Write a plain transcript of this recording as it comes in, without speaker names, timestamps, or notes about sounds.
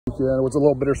Yeah, it was a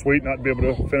little bittersweet not to be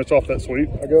able to finish off that sweep,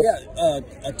 I guess.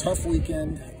 Yeah, a tough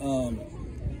weekend.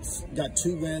 Got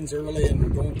 2 wins early, and we're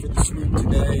going for the sweep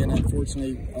today, and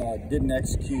unfortunately didn't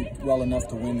execute well enough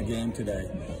to win the game today.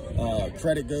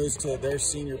 Credit goes to their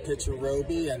senior pitcher,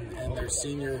 Roby, and their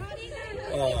senior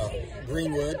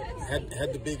Greenwood.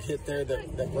 Had the big hit there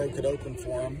that broke it open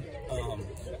for them.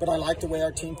 But I like the way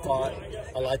our team fought.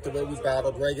 I like the way we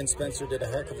battled. Reagan Spencer did a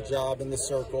heck of a job in the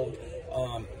circle.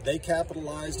 They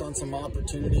capitalized on some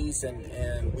opportunities,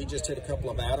 and we just hit a couple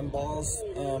of atom balls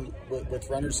with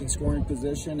runners in scoring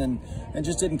position, and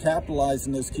just didn't capitalize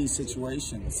in those key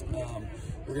situations.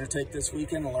 We're going to take this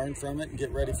weekend and learn from it and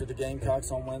get ready for the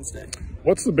Gamecocks on Wednesday.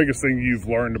 What's the biggest thing you've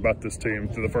learned about this team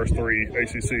through the first 3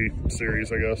 ACC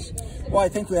series, I guess? Well, I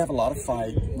think we have a lot of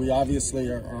fight. We obviously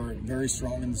are very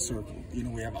strong in the circle. You know,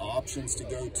 we have options to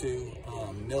go to.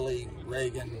 Millie,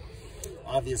 Reagan,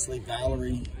 obviously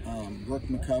Valerie, Brooke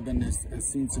McCubbin has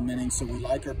seen some innings, so we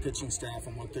like our pitching staff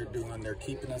and what they're doing. They're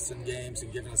keeping us in games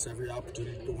and giving us every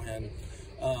opportunity to win.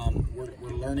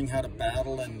 We're learning how to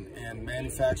battle and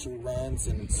manufacture runs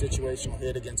and situational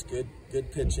hit against good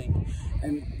pitching.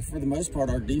 And for the most part,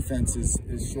 our defense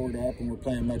is shored up, and we're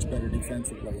playing much better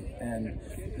defensively. And,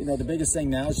 you know, the biggest thing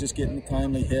now is just getting the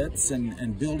timely hits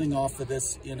and building off of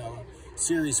this, you know,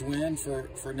 series win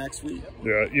for next week.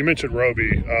 Yeah, you mentioned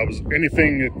Roby. Was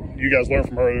anything that you guys learned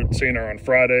from her, seeing her on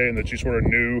Friday, and that you sort of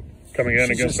knew coming in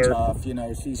against her? She's tough. You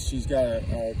know, she's got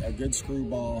a good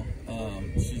screwball.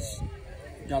 She's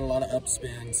got a lot of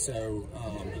upspin, so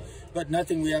but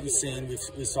nothing we haven't seen.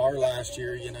 We saw her last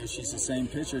year. You know, she's the same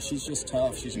pitcher. She's just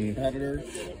tough. She's a competitor,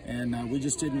 and we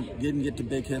just didn't get the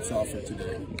big hits off her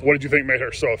today. What did you think made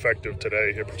her so effective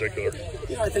today in particular?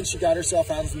 You know, I think she got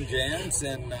herself out of some jams,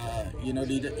 and you know,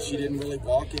 she didn't really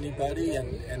walk anybody,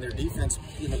 and their defense,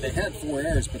 you know, they had 4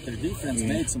 errors, but their defense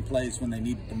made some plays when they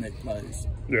needed to make plays.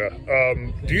 Yeah.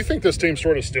 Do you think this team's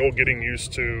sort of still getting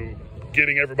used to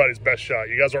getting everybody's best shot?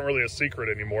 You guys aren't really a secret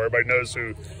anymore. Everybody knows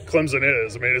who Clemson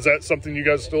is. I mean, is that something you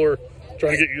guys still are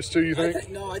trying to get used to, you think?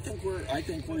 I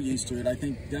think we're used to it. I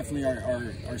think definitely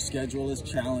our schedule has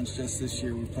challenged us this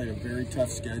year. We've played a very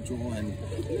tough schedule,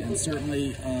 and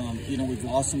certainly, you know, we've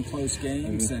lost some close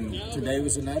games, and today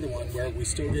was another one where we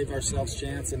still gave ourselves a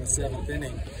chance in the 7th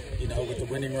inning, you know, with the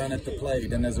winning run at the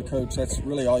plate. And as a coach, that's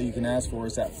really all you can ask for,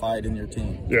 is that fight in your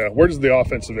team. Yeah. Where does the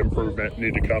offensive improvement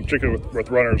need to come, particularly with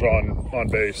runners on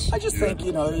base? I just think,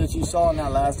 you know, as you saw in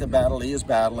that last battle, he is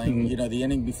battling. You know, the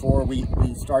inning before, we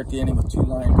start the inning with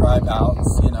 2-line drive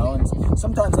outs, you know, and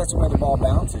sometimes that's the way the ball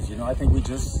bounces. You know, I think we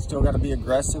just still got to be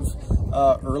aggressive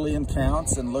early in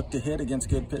counts and look to hit against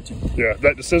good pitching. Yeah,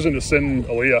 that decision to send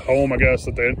Aaliyah home, I guess,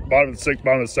 at the bottom of the 6th,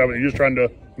 bottom of the 7th, you're just trying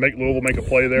to make Louisville make a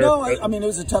play there? No, I mean, it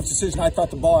was a tough decision. I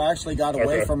thought the ball actually got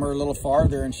away from her a little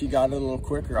farther, and she got it a little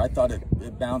quicker. I thought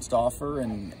it bounced off her,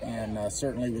 and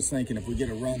certainly was thinking if we get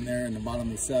a run there in the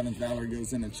bottom of the 7th, Valerie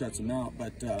goes in and shuts them out.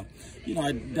 But, you know,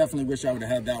 I definitely wish I would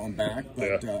have had that one back.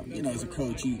 But, you know, as a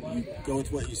coach, you go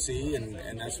with what you see,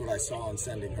 and that's what I saw in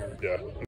sending her. Yeah.